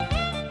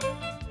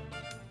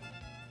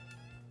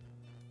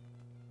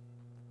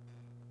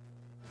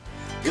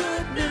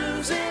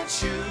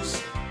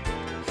shoes.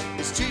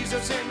 It's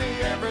Jesus in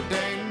the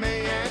everyday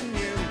me and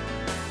you.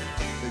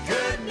 The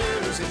good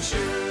news in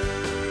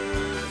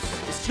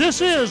shoes.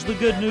 This is the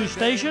Good News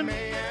Station,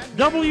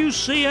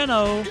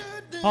 WCNO,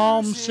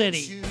 Palm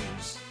City.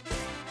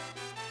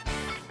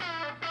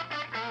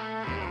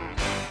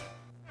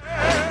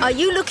 Are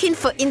you looking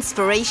for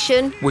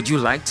inspiration? Would you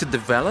like to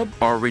develop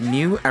or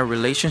renew a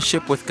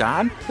relationship with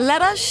God?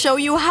 Let us show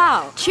you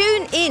how.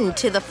 Tune in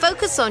to the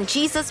Focus on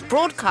Jesus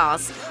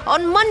broadcast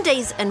on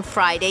Mondays and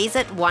Fridays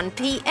at 1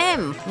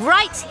 p.m.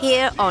 right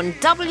here on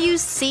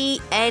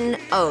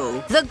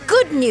WCNO, the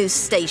Good News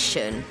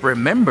Station.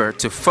 Remember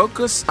to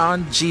focus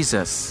on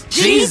Jesus.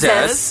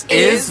 Jesus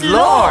is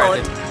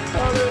Lord.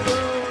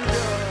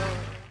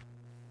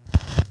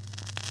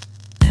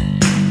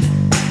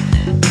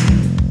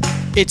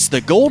 It's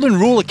the Golden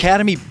Rule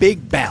Academy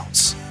Big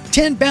Bounce.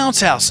 10 bounce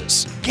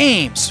houses,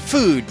 games,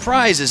 food,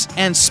 prizes,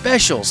 and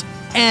specials,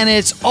 and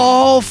it's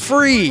all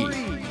free.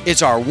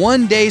 It's our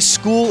one-day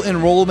school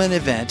enrollment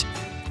event.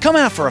 Come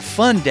out for a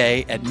fun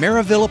day at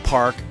Maravilla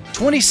Park,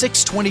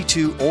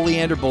 2622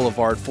 Oleander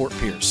Boulevard, Fort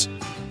Pierce,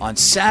 on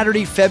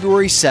Saturday,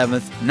 February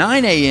 7th,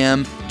 9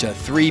 a.m. to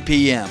 3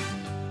 p.m.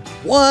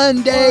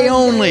 One day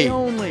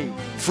only.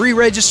 Free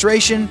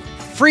registration,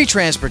 free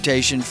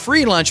transportation,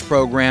 free lunch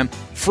program,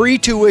 free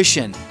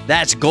tuition.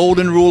 That's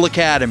Golden Rule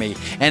Academy,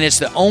 and it's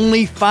the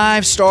only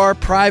 5-star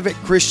private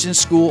Christian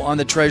school on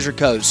the Treasure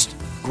Coast.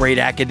 Great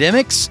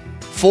academics,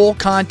 full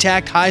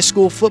contact high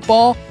school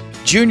football,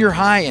 junior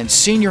high and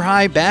senior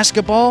high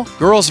basketball,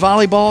 girls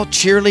volleyball,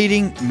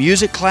 cheerleading,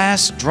 music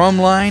class,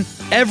 drumline.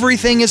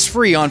 Everything is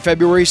free on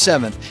February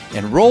 7th.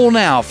 Enroll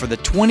now for the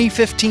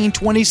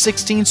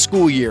 2015-2016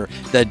 school year,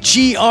 the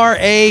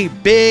GRA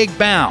Big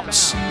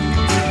Bounce.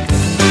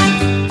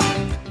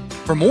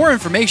 For more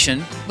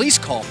information, please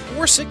call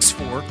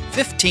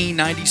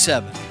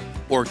 464-1597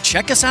 or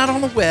check us out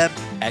on the web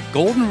at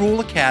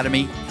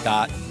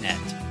goldenruleacademy.net.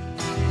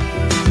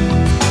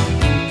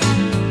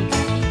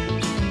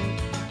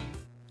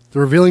 The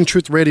Revealing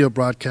Truth radio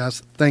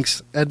broadcast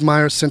thanks Ed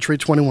Meyer, Century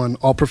 21,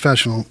 All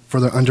Professional,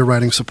 for their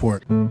underwriting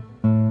support.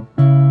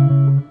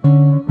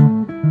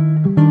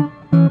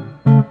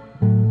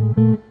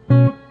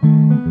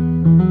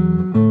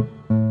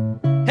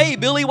 Hey,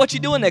 Billy, what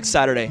you doing next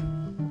Saturday?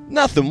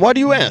 Nothing. Why do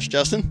you ask,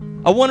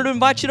 Justin? I wanted to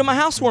invite you to my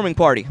housewarming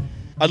party.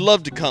 I'd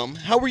love to come.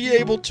 How were you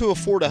able to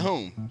afford a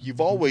home? You've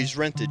always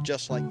rented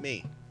just like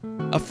me.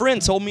 A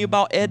friend told me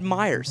about Ed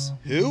Myers.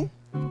 Who?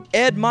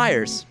 Ed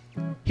Myers.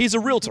 He's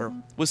a realtor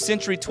with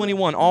Century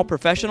 21 All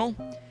Professional.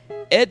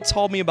 Ed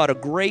told me about a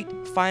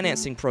great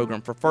financing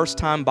program for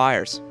first-time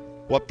buyers.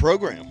 What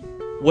program?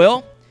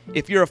 Well,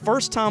 if you're a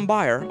first-time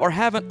buyer or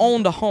haven't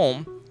owned a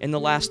home in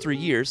the last 3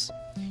 years,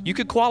 you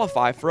could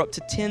qualify for up to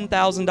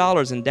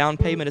 $10,000 in down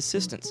payment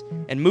assistance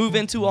and move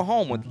into a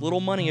home with little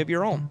money of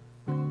your own.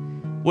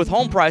 With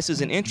home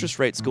prices and interest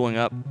rates going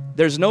up,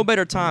 there's no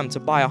better time to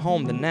buy a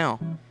home than now,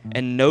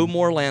 and no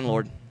more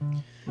landlord.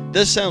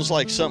 This sounds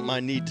like something I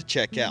need to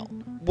check out.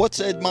 What's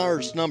Ed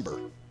Meyer's number?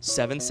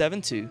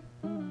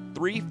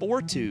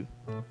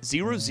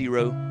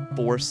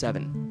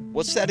 772-342-0047.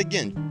 What's that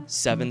again?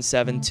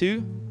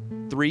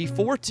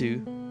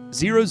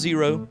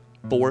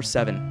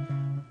 772-342-0047.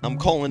 I'm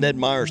calling Ed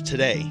Myers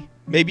today.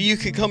 Maybe you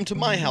could come to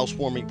my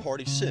housewarming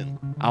party soon.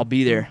 I'll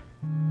be there.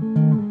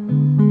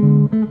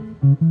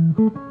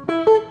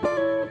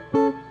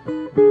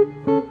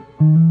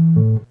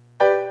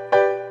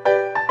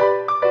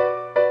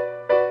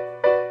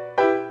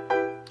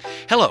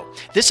 Hello,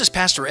 this is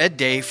Pastor Ed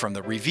Day from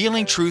the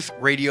Revealing Truth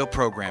radio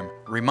program,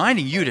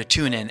 reminding you to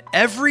tune in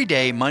every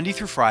day, Monday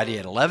through Friday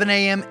at 11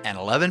 a.m. and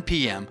 11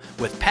 p.m.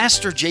 with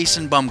Pastor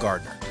Jason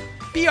Bumgardner.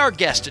 Be our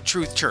guest at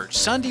Truth Church,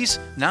 Sundays,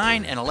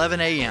 9 and 11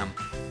 a.m.,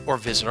 or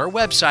visit our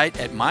website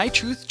at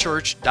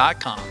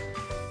mytruthchurch.com.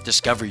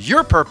 Discover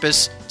your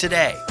purpose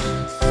today.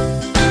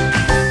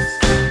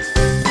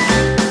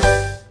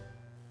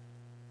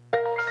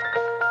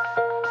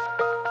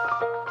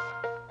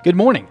 Good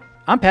morning.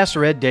 I'm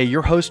Pastor Ed Day,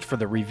 your host for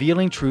the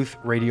Revealing Truth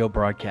radio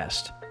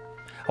broadcast.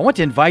 I want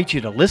to invite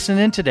you to listen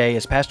in today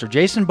as Pastor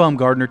Jason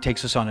Bumgardner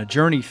takes us on a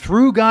journey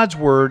through God's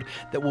Word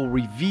that will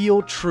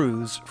reveal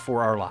truths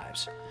for our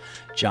lives.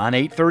 John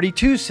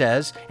 8:32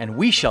 says, "And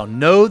we shall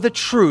know the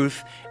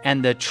truth,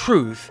 and the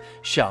truth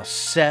shall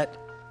set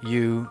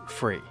you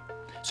free."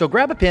 So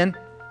grab a pen,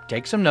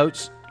 take some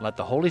notes, let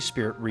the Holy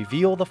Spirit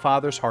reveal the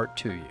Father's heart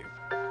to you.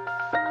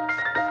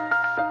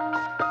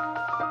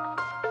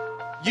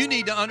 You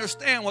need to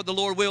understand what the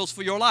Lord wills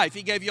for your life.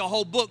 He gave you a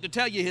whole book to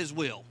tell you His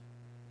will.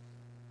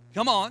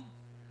 Come on.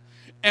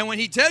 And when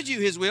He tells you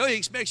His will, He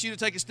expects you to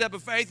take a step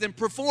of faith and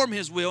perform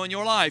His will in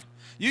your life.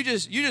 You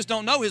just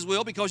don't know His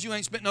will because you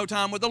ain't spent no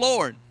time with the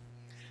Lord.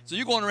 So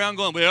you're going around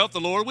going, well, if the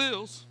Lord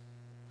wills.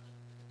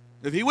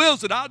 If He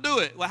wills it, I'll do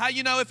it. Well, how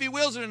you know if He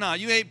wills it or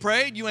not? You ain't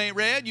prayed, you ain't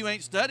read, you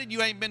ain't studied,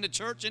 you ain't been to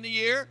church in a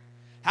year.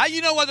 How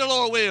you know whether the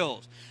Lord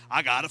wills?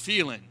 I got a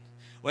feeling.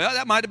 Well,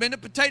 that might have been the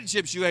potato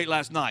chips you ate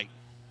last night.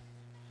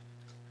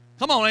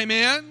 Come on,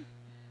 amen.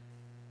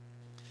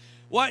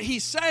 What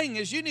he's saying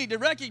is you need to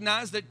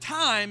recognize that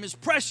time is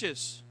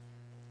precious.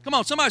 Come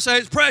on, somebody say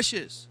it's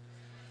precious.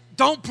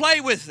 Don't play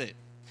with it.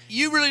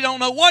 You really don't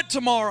know what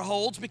tomorrow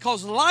holds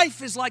because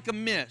life is like a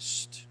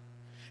mist.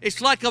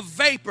 It's like a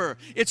vapor.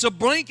 It's a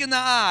blink in the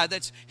eye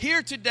that's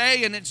here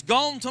today and it's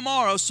gone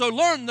tomorrow. So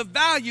learn the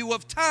value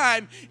of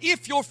time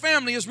if your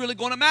family is really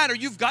going to matter.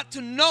 You've got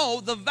to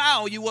know the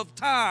value of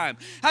time.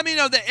 How many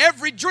know that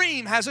every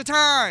dream has a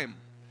time?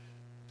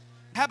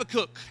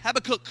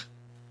 Habakkuk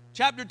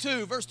chapter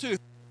 2, verse 2.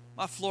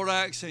 My Florida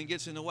accent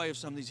gets in the way of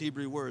some of these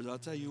Hebrew words, I'll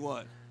tell you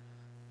what.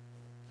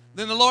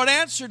 Then the Lord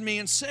answered me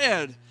and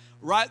said,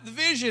 write the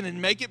vision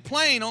and make it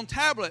plain on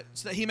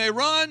tablets, that he may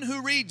run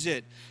who reads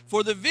it.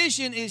 For the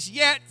vision is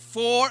yet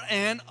for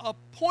an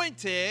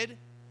appointed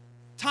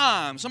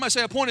time. Somebody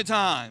say appointed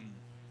time.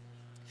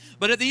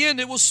 But at the end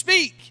it will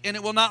speak, and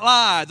it will not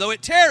lie. Though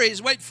it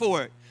tarries, wait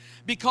for it,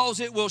 because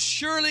it will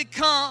surely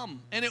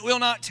come, and it will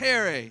not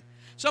tarry.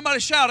 Somebody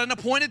shout, an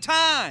appointed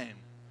time.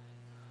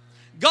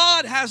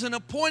 God has an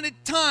appointed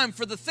time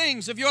for the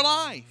things of your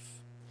life.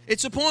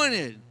 It's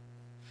appointed.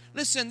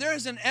 Listen, there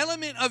is an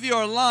element of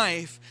your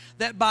life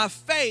that by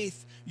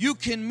faith you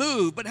can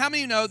move. But how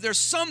many of you know there's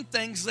some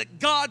things that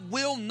God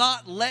will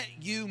not let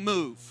you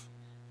move?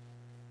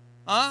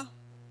 Huh?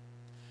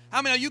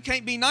 How many of you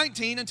can't be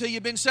 19 until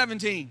you've been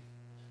 17?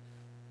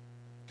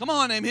 Come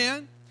on,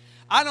 amen.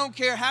 I don't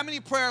care how many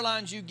prayer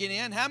lines you get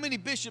in, how many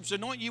bishops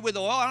anoint you with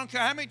oil. I don't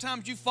care how many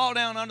times you fall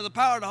down under the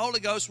power of the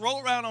Holy Ghost,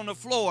 roll around on the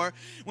floor.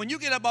 When you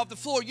get up off the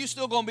floor, you're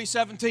still going to be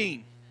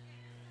 17.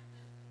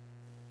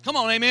 Come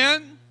on,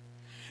 amen.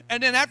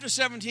 And then after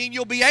 17,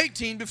 you'll be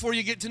 18 before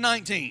you get to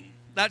 19.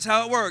 That's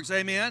how it works,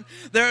 amen.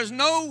 There is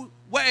no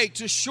way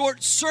to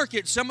short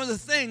circuit some of the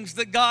things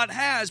that God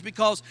has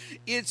because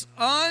it's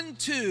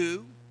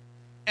unto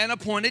an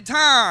appointed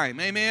time,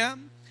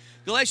 amen.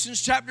 Galatians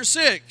chapter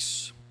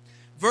 6,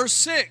 verse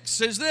 6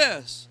 says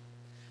this,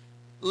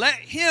 let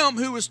him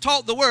who is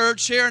taught the word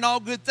share in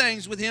all good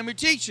things with him who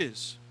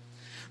teaches.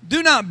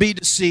 Do not be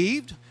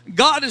deceived.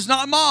 God is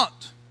not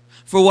mocked.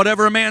 For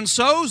whatever a man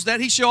sows, that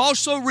he shall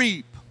also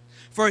reap.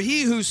 For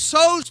he who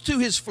sows to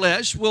his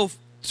flesh will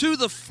to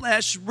the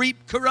flesh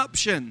reap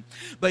corruption.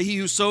 But he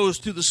who sows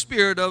to the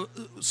Spirit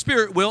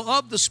will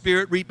of the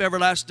Spirit reap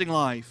everlasting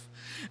life.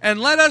 And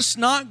let us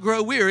not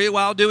grow weary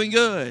while doing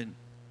good.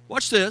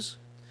 Watch this.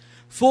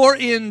 For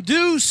in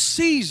due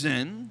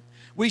season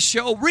we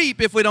shall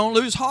reap if we don't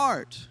lose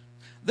heart.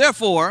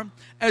 Therefore,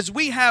 as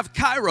we have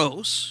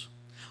kairos,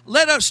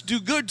 let us do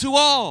good to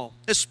all,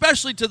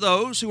 especially to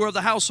those who are of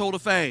the household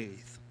of faith.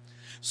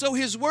 So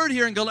his word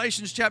here in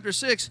Galatians chapter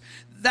 6,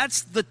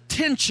 that's the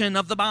tension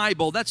of the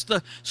Bible. That's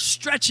the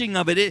stretching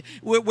of it.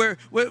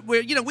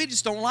 We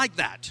just don't like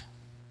that.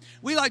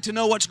 We like to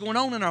know what's going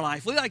on in our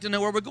life. We like to know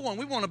where we're going.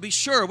 We want to be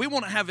sure. We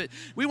want to have it.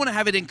 We want to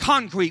have it in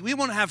concrete. We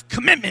want to have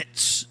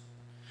commitments.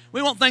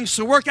 We want things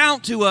to work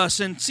out to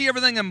us and see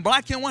everything in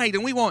black and white.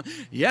 And we want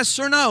yes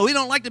or no. We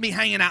don't like to be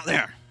hanging out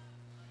there.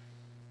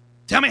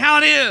 Tell me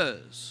how it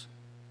is.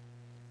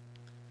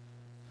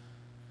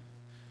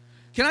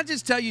 Can I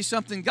just tell you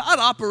something? God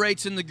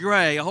operates in the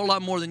gray a whole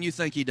lot more than you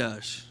think he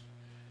does.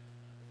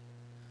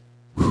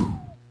 Whew.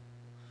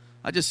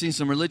 I just seen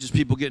some religious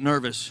people get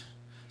nervous.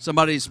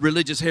 Somebody's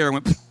religious hair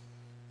went,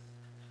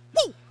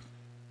 whoa.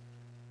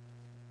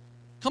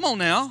 Come on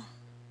now.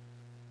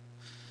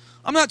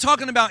 I'm not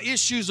talking about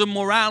issues of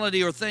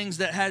morality or things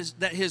that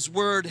his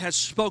word has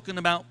spoken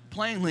about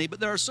plainly, but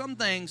there are some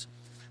things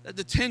that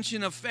the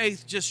tension of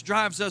faith just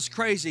drives us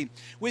crazy.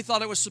 We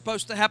thought it was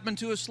supposed to happen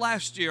to us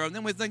last year, and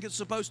then we think it's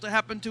supposed to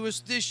happen to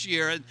us this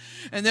year.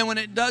 And then when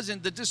it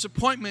doesn't, the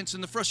disappointments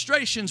and the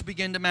frustrations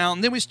begin to mount.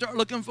 And then we start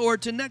looking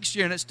forward to next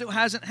year, and it still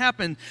hasn't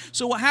happened.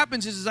 So what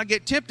happens is I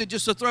get tempted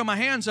just to throw my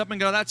hands up and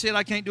go, that's it,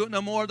 I can't do it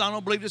no more. I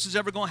don't believe this is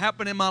ever going to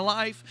happen in my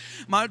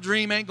life. My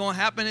dream ain't going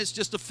to happen. It's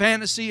just a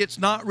fantasy. It's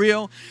not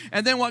real.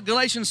 And then what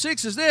Galatians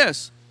 6 is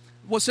this.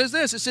 What says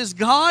this? It says,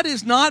 God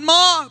is not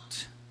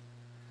mocked.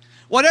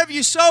 Whatever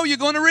you sow, you're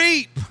going to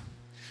reap.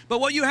 But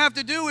what you have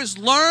to do is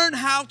learn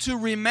how to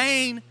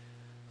remain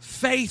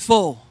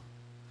faithful.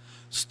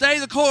 Stay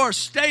the course.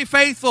 Stay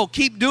faithful.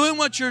 Keep doing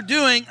what you're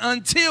doing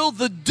until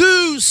the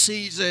due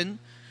season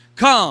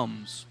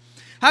comes.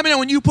 How many know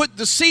when you put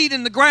the seed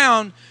in the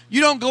ground, you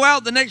don't go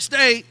out the next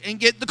day and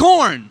get the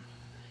corn?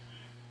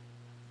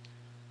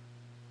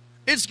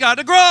 It's got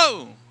to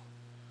grow.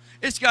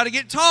 It's got to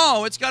get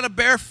tall. It's got to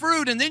bear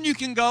fruit. And then you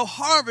can go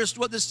harvest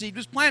what the seed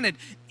was planted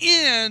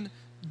in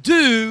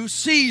due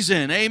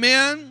season.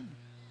 Amen.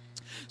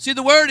 See,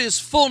 the word is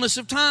fullness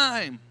of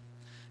time.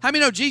 How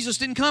many know Jesus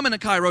didn't come in a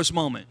kairos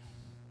moment?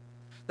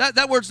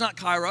 That word's not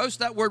kairos.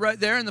 That word right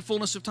there in the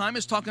fullness of time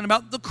is talking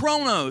about the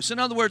chronos. In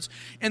other words,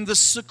 in the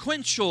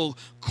sequential,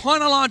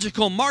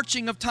 chronological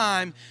marching of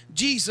time,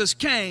 Jesus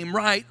came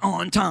right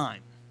on time.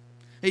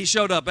 He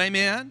showed up.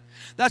 Amen.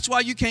 That's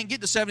why you can't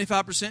get to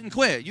 75% and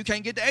quit. You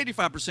can't get to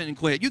 85% and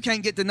quit. You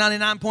can't get to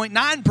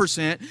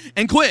 99.9%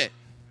 and quit.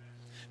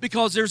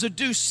 Because there's a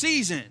due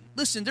season.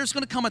 Listen, there's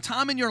going to come a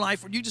time in your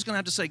life where you're just going to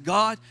have to say,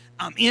 God,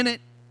 I'm in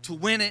it to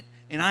win it,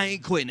 and I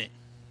ain't quitting it.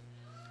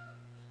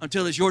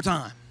 until it's your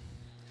time.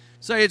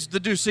 Say, it's the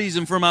due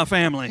season for my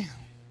family.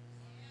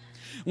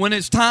 When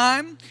it's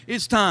time,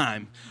 it's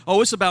time.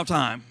 Oh, it's about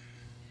time.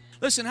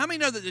 Listen, how many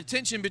know that the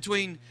tension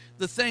between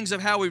the things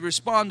of how we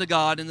respond to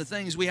God and the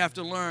things we have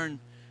to learn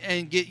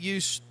and get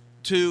used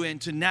to and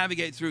to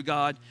navigate through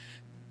God,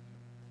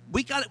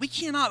 we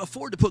cannot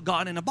afford to put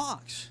God in a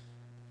box.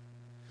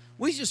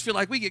 We just feel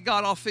like we get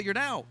God all figured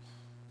out.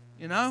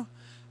 You know,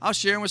 I was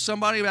sharing with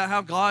somebody about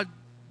how God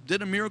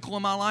did a miracle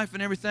in my life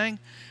and everything,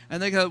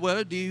 and they go,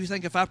 well, do you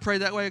think if I pray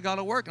that way God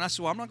will work? And I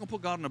said, well, I'm not going to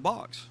put God in a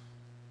box.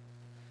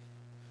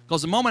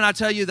 Because the moment I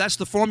tell you that's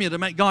the formula to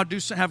make God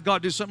have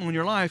God do something in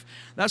your life,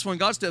 that's when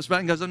God steps back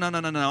and goes, no,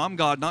 I'm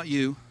God, not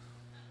you.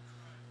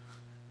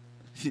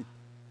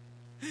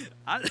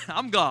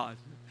 I'm God.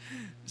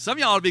 Some of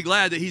y'all ought to be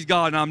glad that He's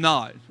God and I'm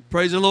not.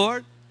 Praise the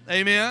Lord.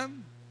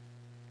 Amen.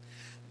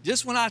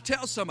 Just when I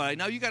tell somebody,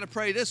 no, you got to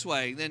pray this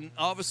way, then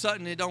all of a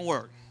sudden it don't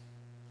work.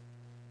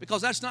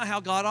 Because that's not how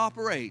God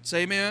operates.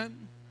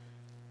 Amen.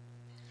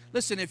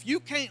 Listen, if you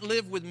can't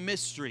live with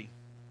mystery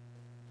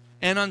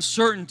and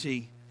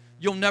uncertainty,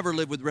 you'll never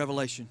live with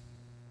revelation.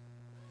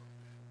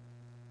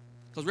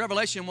 Because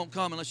revelation won't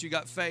come unless you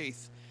got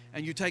faith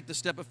and you take the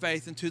step of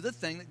faith into the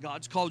thing that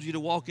God's called you to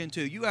walk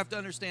into. You have to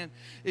understand,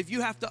 if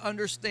you have to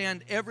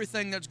understand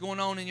everything that's going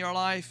on in your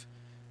life,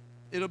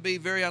 it'll be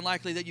very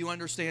unlikely that you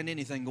understand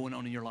anything going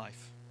on in your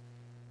life.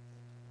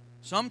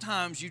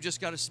 Sometimes you just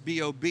got to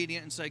be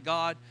obedient and say,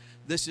 God,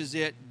 this is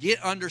it.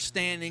 Get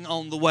understanding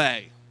on the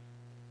way.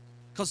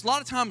 Because a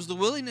lot of times the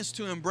willingness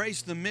to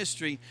embrace the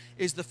mystery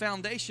is the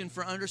foundation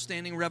for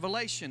understanding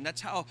revelation.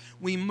 That's how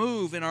we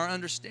move in our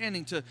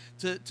understanding to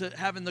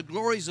having the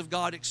glories of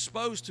God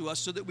exposed to us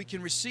so that we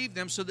can receive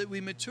them, so that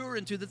we mature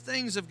into the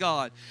things of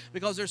God.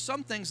 Because there's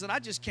some things that I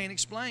just can't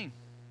explain.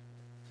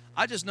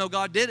 I just know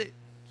God did it.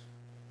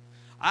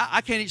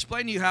 I can't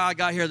explain to you how I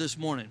got here this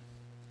morning.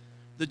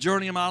 The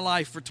journey of my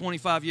life for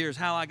 25 years,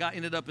 how I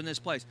ended up in this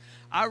place.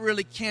 I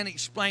really can't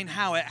explain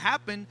how it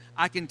happened.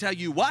 I can tell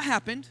you what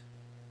happened.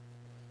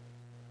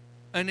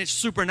 And it's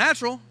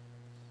supernatural,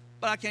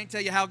 but I can't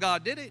tell you how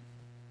God did it.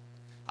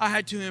 I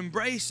had to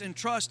embrace and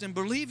trust and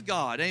believe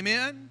God.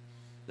 Amen?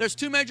 There's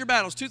two major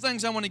battles, two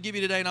things I want to give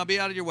you today, and I'll be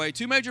out of your way.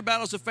 Two major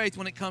battles of faith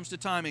when it comes to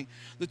timing.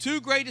 The two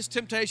greatest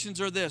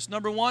temptations are this.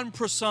 Number one,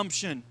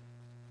 presumption.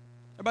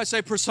 Everybody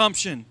say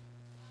presumption.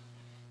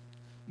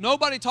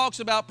 Nobody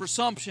talks about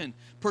presumption.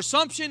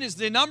 Presumption is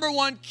the number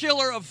one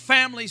killer of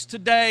families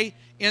today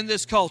in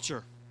this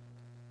culture.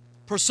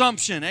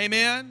 Presumption.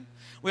 Amen?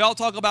 We all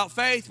talk about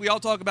faith. We all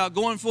talk about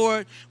going for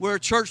it. We're a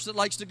church that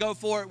likes to go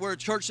for it. We're a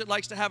church that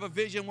likes to have a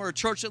vision. We're a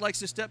church that likes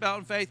to step out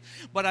in faith.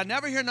 But I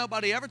never hear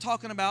nobody ever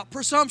talking about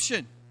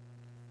presumption.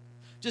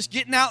 Just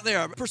getting out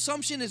there.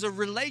 Presumption is a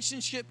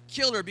relationship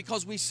killer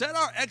because we set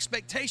our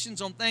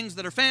expectations on things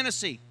that are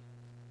fantasy.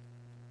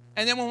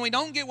 And then when we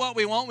don't get what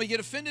we want, we get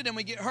offended and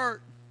we get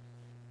hurt.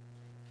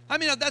 I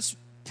mean, that's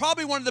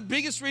probably one of the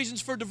biggest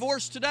reasons for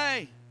divorce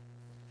today.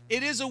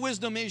 It is a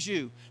wisdom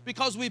issue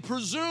because we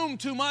presume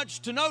too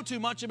much to know too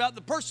much about the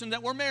person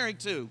that we're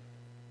married to.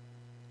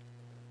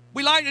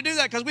 We like to do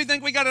that because we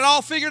think we got it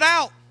all figured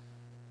out.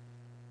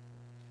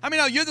 I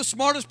mean, you're the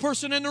smartest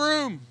person in the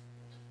room.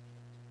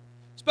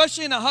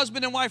 Especially in a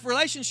husband and wife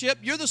relationship,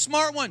 you're the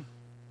smart one.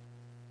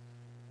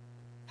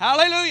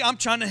 Hallelujah. I'm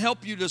trying to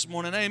help you this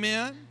morning.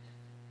 Amen.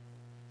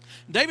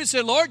 David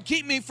said, Lord,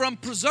 keep me from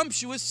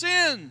presumptuous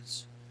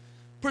sins.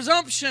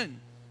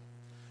 Presumption.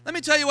 Let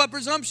me tell you what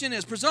presumption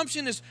is.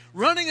 Presumption is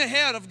running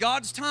ahead of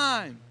God's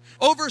time,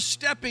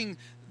 overstepping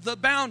the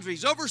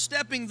boundaries,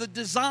 overstepping the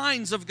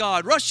designs of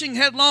God, rushing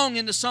headlong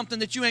into something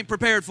that you ain't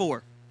prepared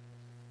for.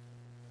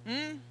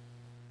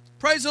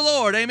 Praise the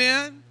Lord,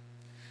 amen.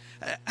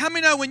 How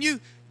many know when you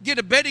get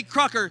a Betty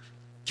Crocker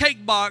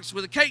cake box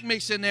with a cake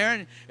mix in there,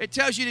 and it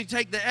tells you to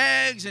take the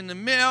eggs and the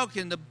milk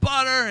and the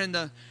butter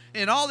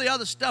and all the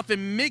other stuff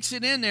and mix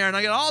it in there, and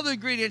I got all the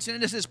ingredients,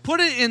 and it says put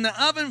it in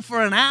the oven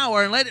for an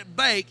hour and let it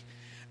bake,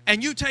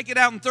 and you take it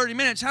out in 30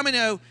 minutes, how many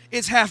know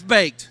it's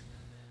half-baked?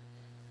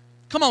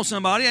 Come on,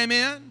 somebody,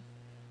 amen?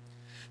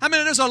 I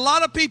mean, there's a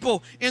lot of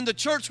people in the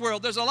church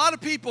world, there's a lot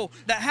of people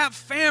that have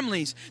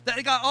families, that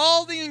they got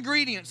all the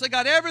ingredients, they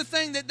got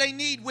everything that they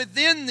need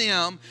within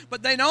them,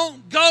 but they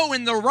don't go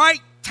in the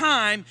right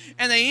time,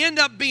 and they end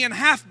up being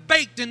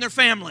half-baked in their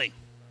family.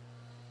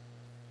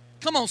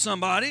 Come on,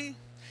 somebody.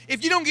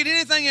 If you don't get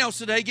anything else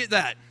today, get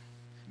that.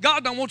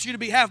 God don't want you to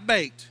be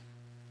half-baked.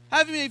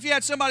 How many if you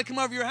had somebody come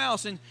over your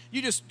house and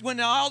you just went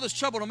to all this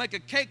trouble to make a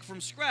cake from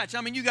scratch?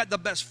 I mean, you got the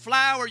best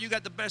flour, you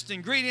got the best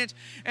ingredients,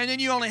 and then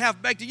you only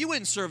half-baked it. You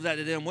wouldn't serve that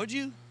to them, would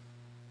you?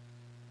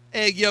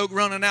 Egg yolk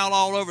running out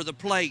all over the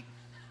plate.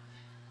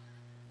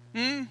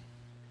 How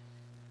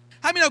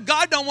many know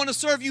God don't want to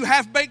serve you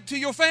half-baked to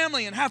your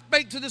family and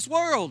half-baked to this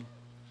world?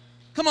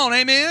 Come on,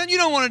 amen. You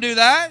don't want to do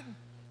that.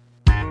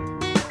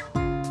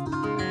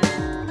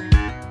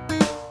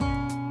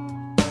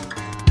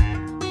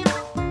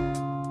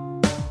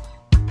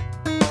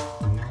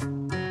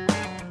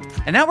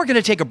 And now we're going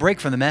to take a break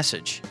from the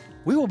message.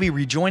 We will be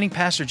rejoining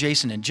Pastor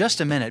Jason in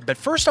just a minute, but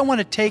first I want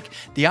to take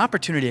the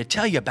opportunity to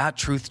tell you about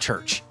Truth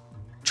Church.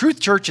 Truth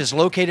Church is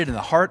located in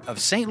the heart of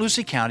St.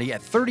 Lucie County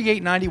at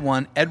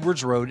 3891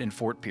 Edwards Road in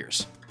Fort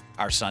Pierce.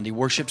 Our Sunday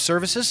worship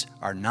services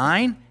are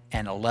 9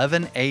 and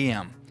 11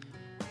 a.m.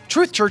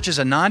 Truth Church is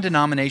a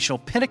non-denominational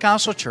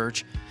Pentecostal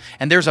church,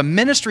 and there's a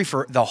ministry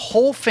for the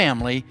whole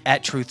family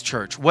at Truth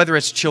Church. Whether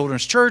it's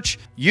children's church,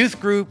 youth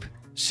group,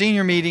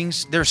 senior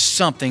meetings, there's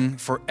something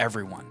for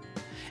everyone.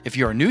 If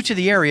you are new to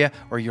the area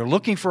or you're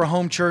looking for a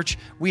home church,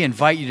 we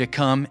invite you to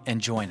come and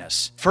join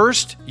us.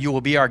 First, you will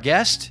be our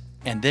guest,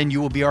 and then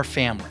you will be our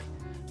family.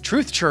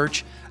 Truth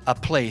Church, a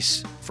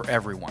place for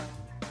everyone.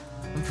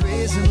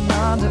 Praising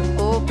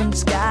under open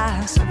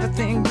skies,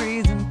 everything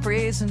breathing,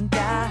 praising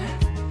God.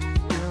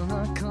 Fill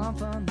the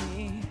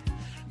company.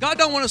 God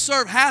don't want to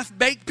serve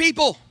half-baked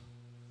people.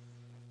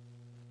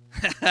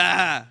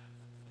 I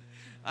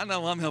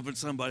know I'm helping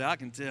somebody, I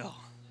can tell.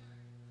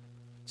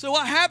 So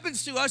what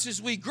happens to us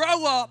is we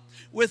grow up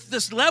with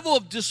this level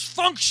of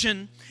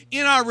dysfunction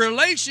in our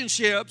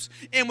relationships,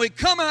 and we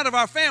come out of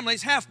our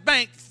families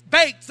half-baked,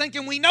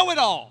 thinking we know it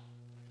all.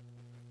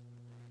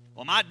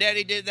 Well, my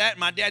daddy did that,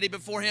 my daddy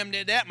before him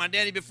did that, my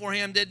daddy before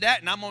him did that,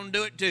 and I'm going to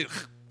do it too.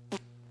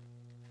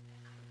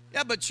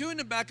 Yeah, but chewing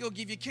tobacco will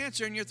give you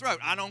cancer in your throat.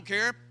 I don't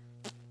care.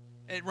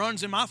 It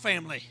runs in my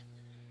family.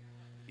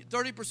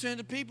 30% of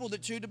the people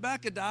that chew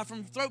tobacco die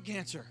from throat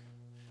cancer.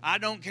 I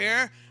don't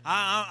care.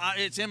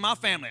 It's in my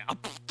family.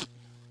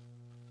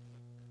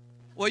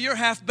 Well, you're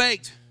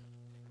half-baked.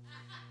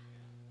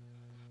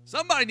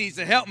 Somebody needs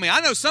to help me. I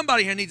know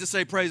somebody here needs to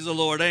say praise the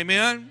Lord.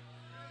 Amen.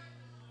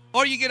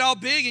 Or you get all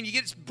big and you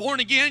get born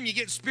again, you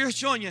get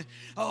spiritual, and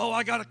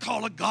I got a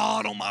call of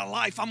God on my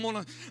life. I'm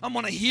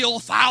gonna heal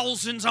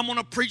thousands. I'm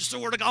gonna preach the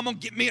word of God. I'm gonna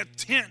get me a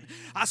tent.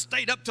 I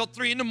stayed up till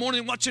 3 in the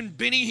morning watching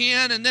Benny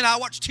Hinn, and then I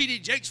watched T.D.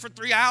 Jakes for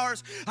 3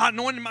 hours. I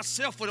anointed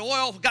myself with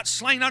oil, got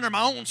slain under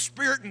my own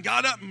spirit, and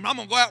got up, and I'm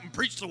gonna go out and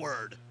preach the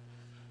word.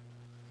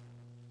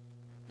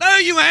 No,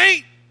 you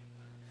ain't.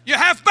 You're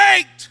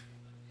half-baked.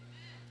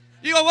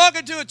 You're going to walk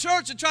into a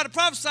church and try to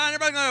prophesy, and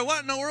everybody's going to go,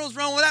 what in the world's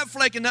wrong with that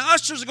flake? And the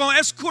ushers are going to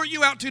escort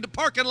you out to the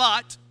parking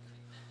lot.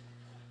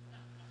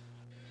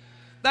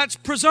 That's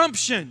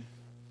presumption.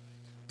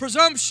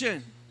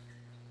 Presumption.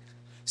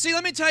 See,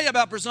 let me tell you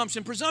about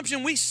presumption.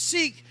 Presumption, we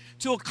seek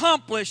to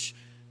accomplish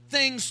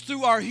things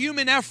through our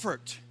human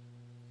effort.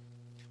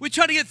 We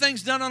try to get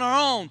things done on our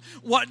own.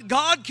 What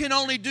God can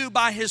only do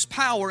by His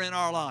power in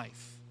our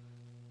life.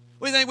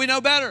 We think we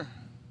know better.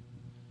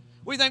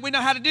 We think we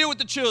know how to deal with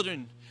the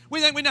children. We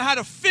think we know how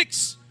to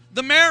fix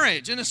the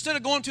marriage. And instead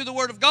of going to the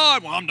Word of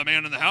God, well, I'm the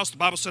man in the house. The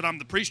Bible said I'm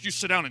the priest. You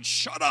sit down and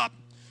shut up.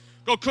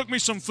 Go cook me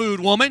some food,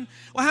 woman.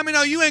 Well, how many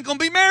know you ain't going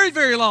to be married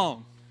very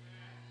long?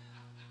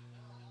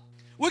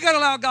 We got to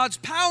allow God's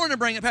power to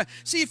bring it back.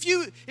 See, if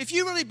you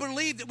really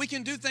believe that we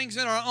can do things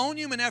in our own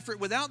human effort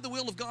without the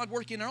will of God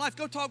working in our life,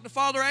 go talk to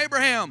Father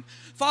Abraham,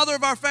 father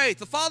of our faith.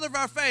 The father of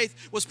our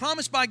faith was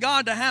promised by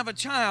God to have a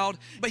child,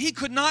 but he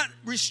could not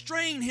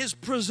restrain his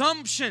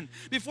presumption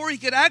before he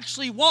could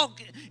actually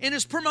walk in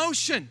his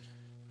promotion.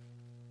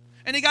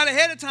 And he got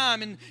ahead of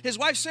time, and his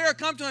wife Sarah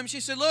come to him. She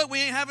said, look,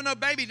 we ain't having no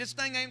baby. This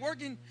thing ain't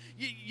working.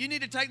 You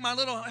need to take my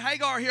little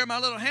Hagar here, my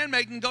little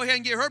handmaid, and go ahead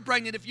and get her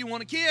pregnant if you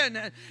want a kid.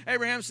 And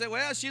Abraham said,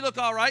 well, she look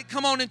all right.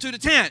 Come on into the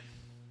tent.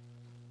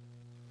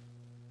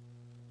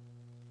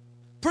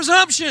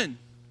 Presumption.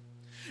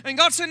 And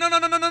God said,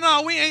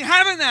 no, we ain't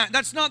having that.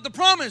 That's not the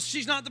promise.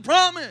 She's not the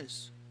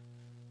promise.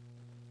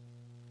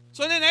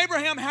 So then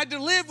Abraham had to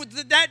live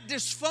with that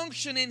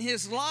dysfunction in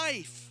his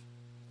life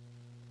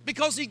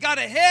because he got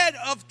ahead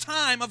of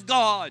time of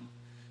God.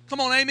 Come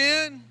on,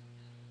 amen?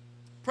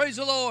 Praise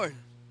the Lord.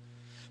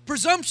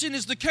 Presumption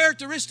is the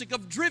characteristic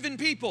of driven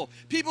people.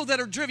 People that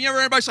are driven. You ever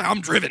hear everybody say, I'm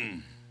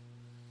driven.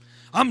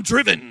 I'm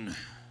driven.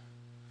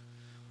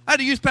 I had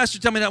a youth pastor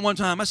tell me that one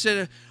time. I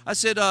said,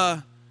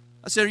 are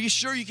you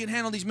sure you can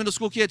handle these middle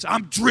school kids?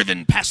 I'm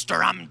driven,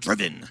 pastor. I'm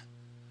driven.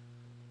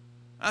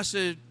 I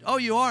said, oh,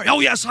 you are? Oh,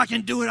 yes, I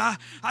can do it. I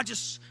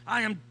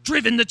am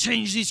driven to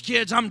change these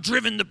kids. I'm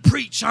driven to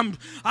preach.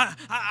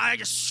 I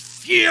just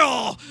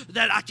feel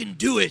that I can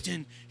do it.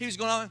 And he was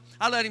going on.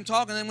 I let him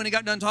talk, and then when he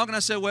got done talking, I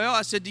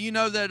said, do you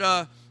know that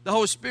the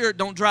Holy Spirit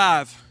don't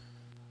drive?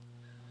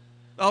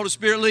 The Holy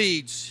Spirit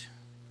leads.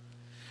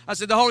 I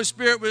said, the Holy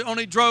Spirit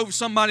only drove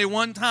somebody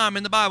one time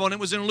in the Bible, and it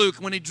was in Luke,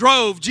 when he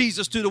drove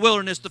Jesus to the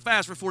wilderness to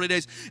fast for 40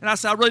 days. And I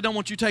said, I really don't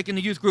want you taking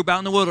the youth group out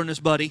in the wilderness,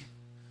 buddy.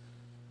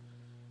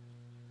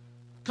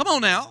 Come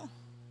on now.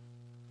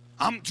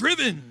 I'm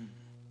driven.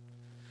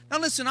 Now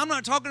listen, I'm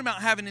not talking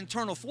about having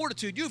internal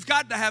fortitude. You've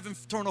got to have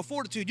internal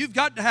fortitude. You've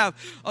got to have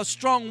a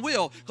strong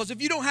will. Because if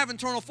you don't have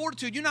internal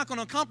fortitude, you're not going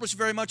to accomplish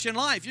very much in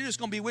life. You're just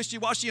going to be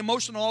wishy-washy,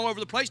 emotional all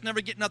over the place,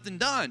 never get nothing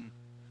done.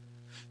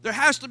 There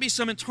has to be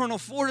some internal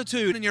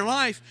fortitude in your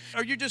life,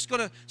 or you're just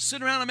going to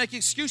sit around and make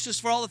excuses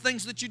for all the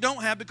things that you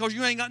don't have because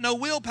you ain't got no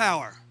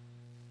willpower.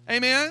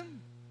 Amen?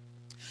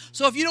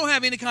 So if you don't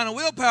have any kind of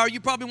willpower,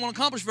 you probably won't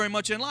accomplish very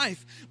much in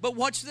life. But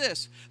watch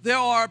this. There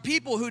are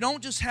people who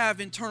don't just have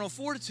internal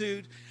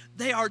fortitude,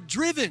 they are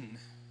driven.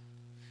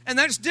 And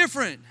that's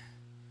different.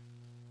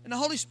 And the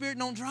Holy Spirit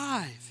don't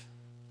drive.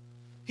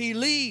 He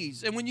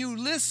leads. And when you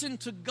listen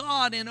to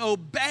God and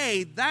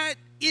obey, that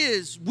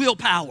is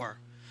willpower.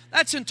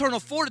 That's internal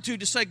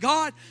fortitude to say,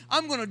 God,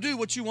 I'm going to do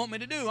what you want me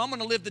to do. I'm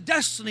going to live the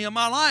destiny of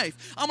my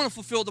life. I'm going to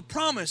fulfill the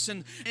promise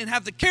and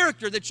have the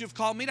character that you've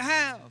called me to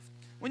have.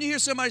 When you hear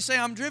somebody say,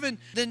 I'm driven,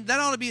 then that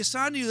ought to be a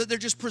sign to you that they're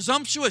just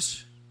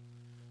presumptuous.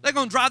 They're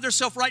going to drive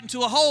themselves right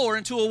into a hole or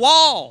into a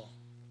wall.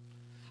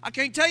 I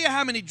can't tell you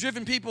how many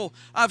driven people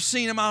I've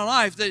seen in my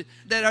life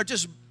that are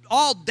just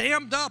all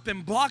dammed up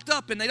and blocked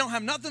up, and they don't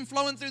have nothing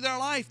flowing through their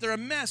life. They're a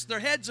mess. Their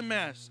head's a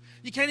mess.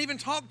 You can't even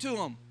talk to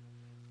them.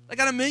 They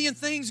got a million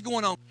things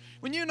going on.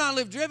 When you and I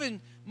live driven,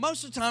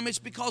 most of the time it's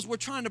because we're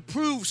trying to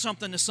prove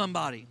something to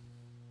somebody.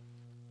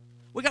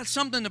 We got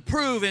something to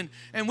prove, and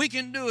we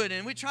can do it,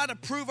 and we try to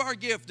prove our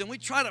gift, and we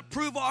try to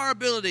prove our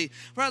ability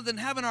rather than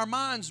having our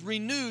minds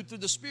renewed through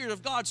the Spirit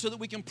of God so that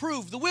we can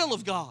prove the will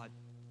of God.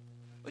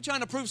 We're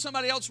trying to prove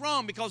somebody else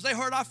wrong because they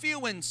hurt our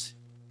feelings.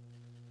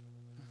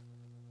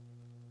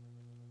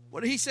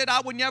 What he said, I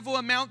would never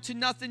amount to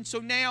nothing, so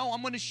now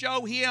I'm going to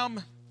show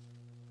him.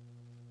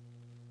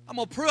 I'm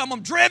going to prove,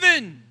 I'm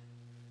driven.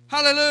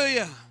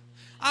 Hallelujah.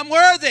 I'm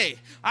worthy.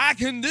 I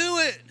can do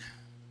it.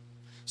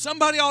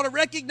 Somebody ought to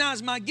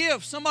recognize my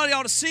gift. Somebody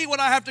ought to see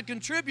what I have to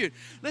contribute.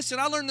 Listen,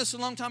 I learned this a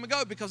long time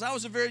ago because I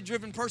was a very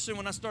driven person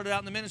when I started out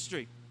in the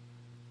ministry.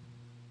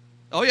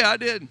 Oh, yeah, I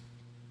did.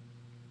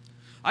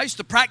 I used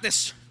to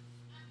practice.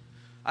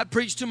 I'd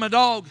preach to my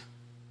dog.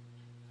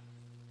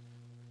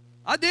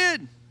 I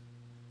did.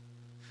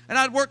 And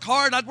I'd work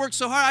hard. I'd work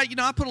so hard.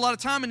 I put a lot of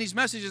time in these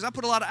messages. I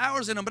put a lot of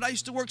hours in them. But I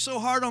used to work so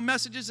hard on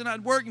messages, and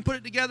I'd work and put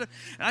it together.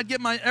 And I'd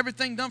get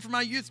everything done for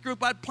my youth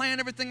group. I'd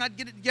plan everything. I'd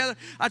get it together.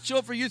 I'd show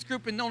up for youth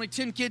group, and only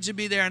 10 kids would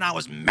be there. And I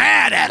was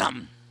mad at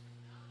them.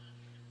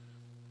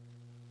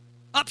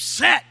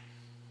 Upset.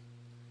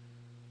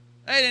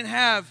 They didn't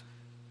have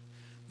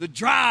the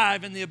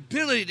drive and the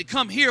ability to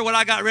come hear what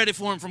I got ready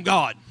for them from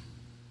God.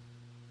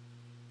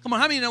 Come on,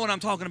 how many know what I'm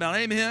talking about?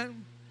 Amen.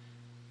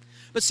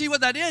 But see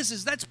what that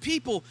is that's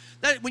people,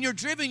 that when you're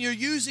driven, you're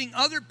using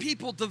other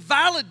people to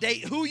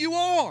validate who you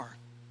are.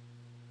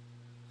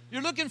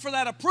 You're looking for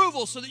that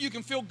approval so that you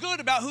can feel good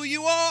about who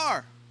you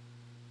are.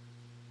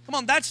 Come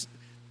on,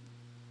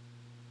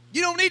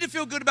 you don't need to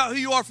feel good about who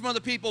you are from other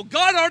people.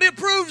 God already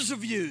approves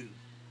of you.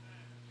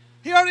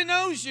 He already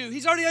knows you.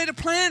 He's already made a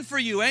plan for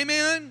you.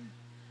 Amen.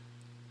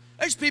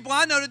 There's people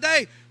I know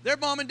today, their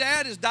mom and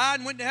dad has died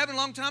and went to heaven a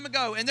long time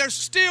ago, and they're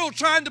still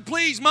trying to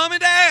please mom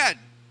and dad,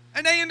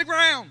 and they in the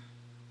ground.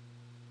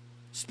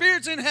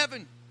 Spirit's in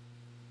heaven.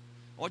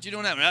 What you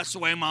doing that? That's the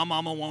way my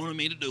mama wanted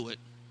me to do it.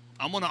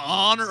 I'm going to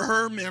honor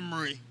her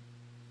memory.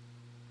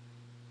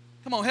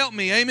 Come on, help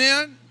me.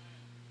 Amen.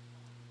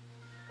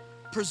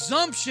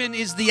 Presumption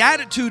is the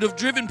attitude of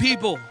driven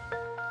people.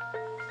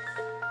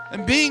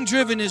 And being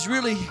driven is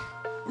really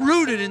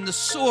rooted in the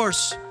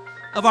source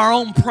of our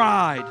own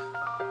pride,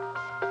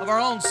 of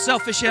our own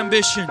selfish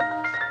ambition.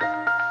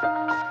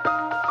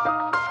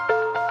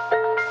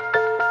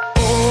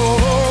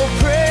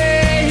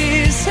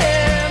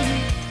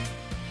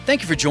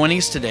 Thank you for joining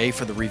us today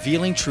for the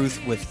Revealing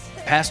Truth with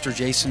Pastor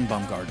Jason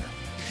Baumgardner.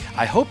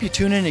 I hope you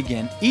tune in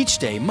again each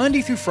day,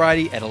 Monday through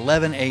Friday at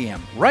 11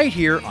 a.m., right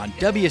here on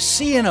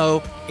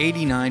WCNO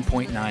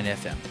 89.9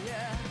 FM.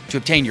 To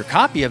obtain your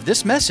copy of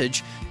this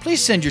message,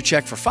 please send your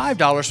check for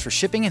 $5 for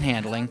shipping and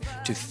handling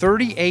to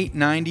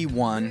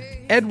 3891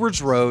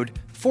 Edwards Road,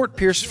 Fort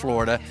Pierce,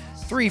 Florida,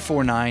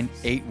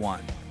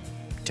 34981.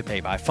 To pay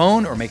by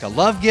phone or make a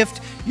love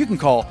gift, you can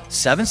call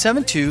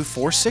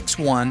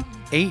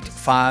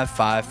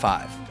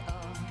 772-461-8555.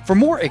 For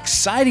more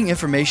exciting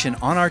information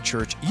on our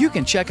church, you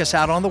can check us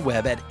out on the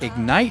web at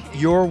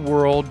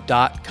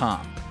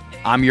igniteyourworld.com.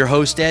 I'm your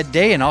host, Ed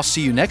Day, and I'll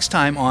see you next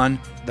time on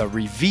The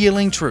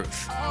Revealing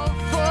Truth.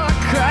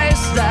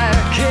 Christ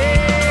our King.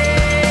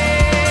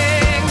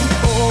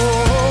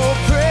 Oh,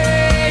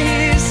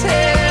 praise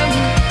Him.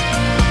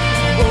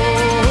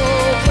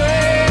 Oh,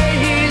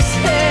 praise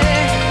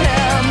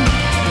Him.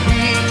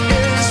 He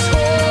is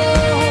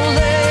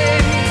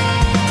holy.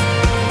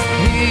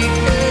 He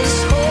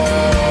is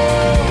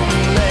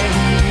holy.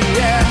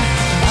 Yeah.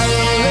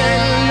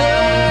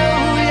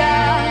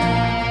 Hallelujah.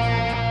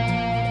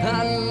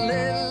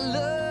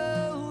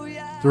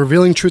 Hallelujah. The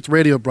Revealing Truth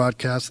radio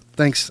broadcast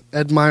thanks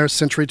Ed Meyer,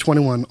 Century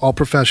 21, All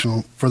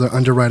Professional, for their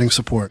underwriting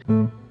support.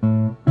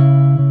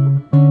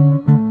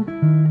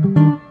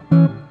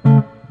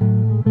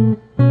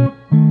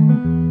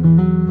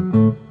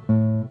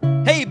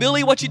 Hey,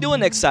 Billy, what you doing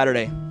next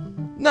Saturday?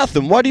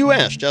 Nothing. Why do you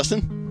ask,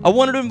 Justin? I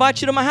wanted to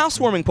invite you to my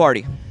housewarming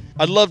party.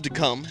 I'd love to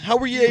come. How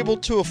were you able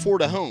to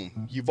afford a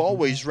home? You've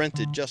always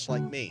rented just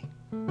like me.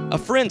 A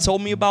friend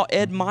told me about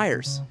Ed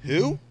Myers.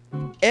 Who?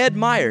 Ed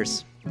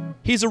Myers.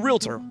 He's a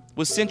realtor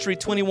with Century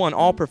 21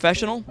 All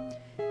Professional.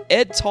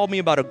 Ed told me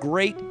about a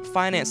great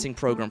financing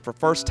program for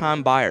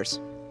first-time buyers.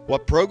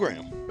 What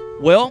program?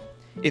 Well,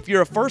 if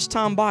you're a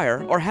first-time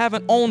buyer or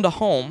haven't owned a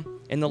home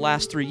in the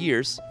last 3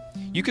 years,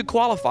 You could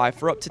qualify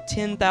for up to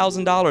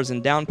 $10,000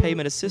 in down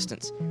payment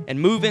assistance and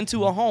move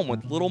into a home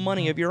with little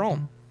money of your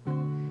own.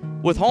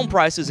 With home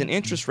prices and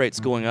interest rates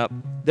going up,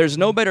 there's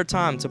no better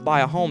time to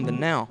buy a home than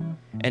now,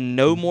 and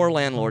no more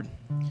landlord.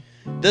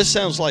 This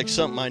sounds like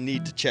something I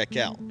need to check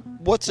out.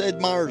 What's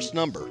Ed Meyer's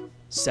number?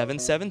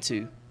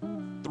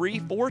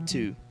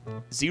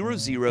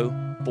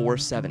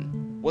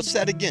 772-342-0047. What's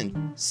that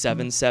again?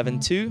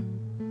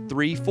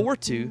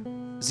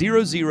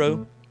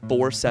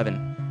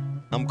 772-342-0047.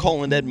 I'm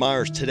calling Ed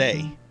Myers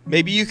today.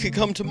 Maybe you could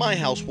come to my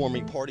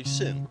housewarming party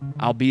soon.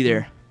 I'll be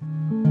there.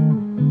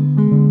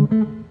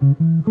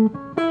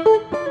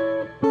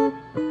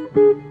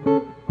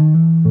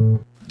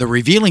 The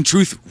Revealing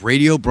Truth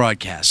radio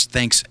broadcast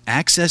thanks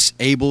Access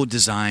Able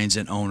Designs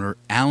and owner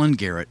Alan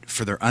Garrett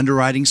for their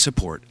underwriting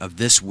support of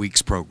this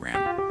week's program.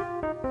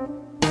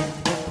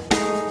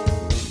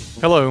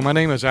 Hello, my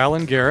name is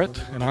Alan Garrett,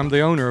 and I'm the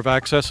owner of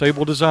Access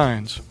Able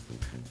Designs.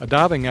 A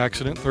diving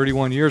accident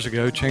 31 years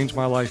ago changed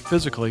my life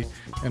physically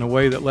in a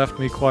way that left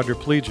me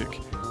quadriplegic.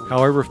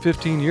 However,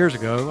 15 years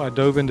ago, I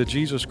dove into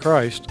Jesus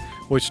Christ,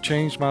 which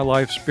changed my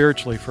life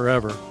spiritually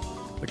forever.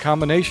 The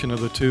combination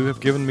of the two have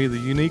given me the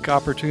unique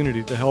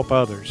opportunity to help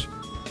others.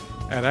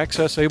 At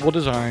Access Able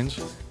Designs,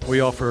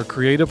 we offer a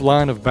creative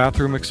line of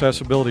bathroom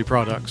accessibility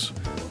products,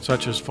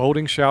 such as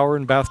folding shower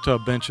and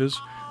bathtub benches,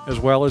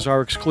 as well as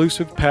our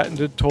exclusive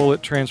patented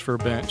toilet transfer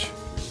bench.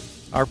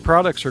 Our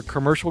products are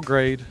commercial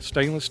grade,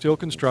 stainless steel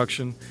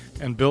construction,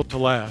 and built to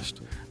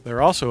last.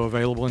 They're also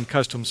available in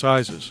custom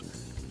sizes.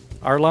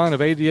 Our line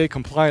of ADA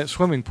compliant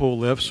swimming pool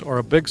lifts are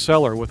a big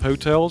seller with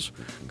hotels,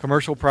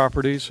 commercial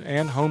properties,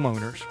 and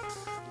homeowners.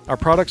 Our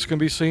products can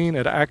be seen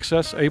at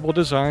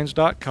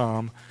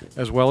accessabledesigns.com,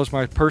 as well as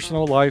my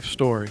personal life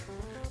story.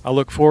 I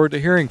look forward to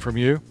hearing from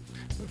you.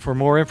 For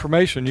more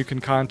information, you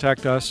can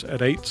contact us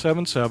at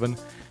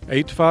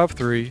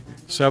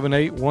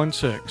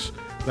 877-853-7816.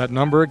 That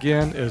number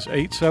again is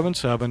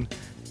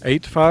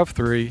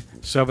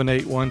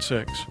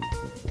 877-853-7816.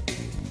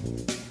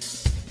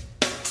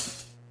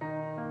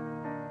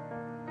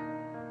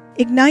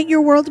 Ignite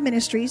Your World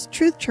Ministries,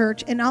 Truth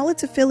Church, and all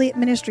its affiliate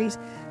ministries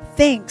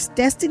thanks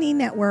Destiny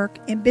Network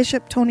and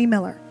Bishop Tony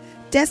Miller.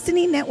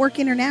 Destiny Network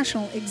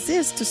International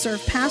exists to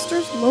serve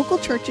pastors, local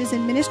churches,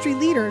 and ministry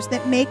leaders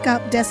that make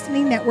up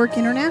Destiny Network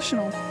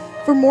International.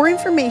 For more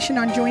information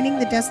on joining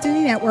the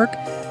Destiny Network,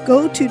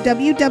 go to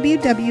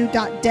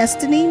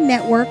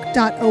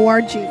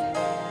www.destinynetwork.org.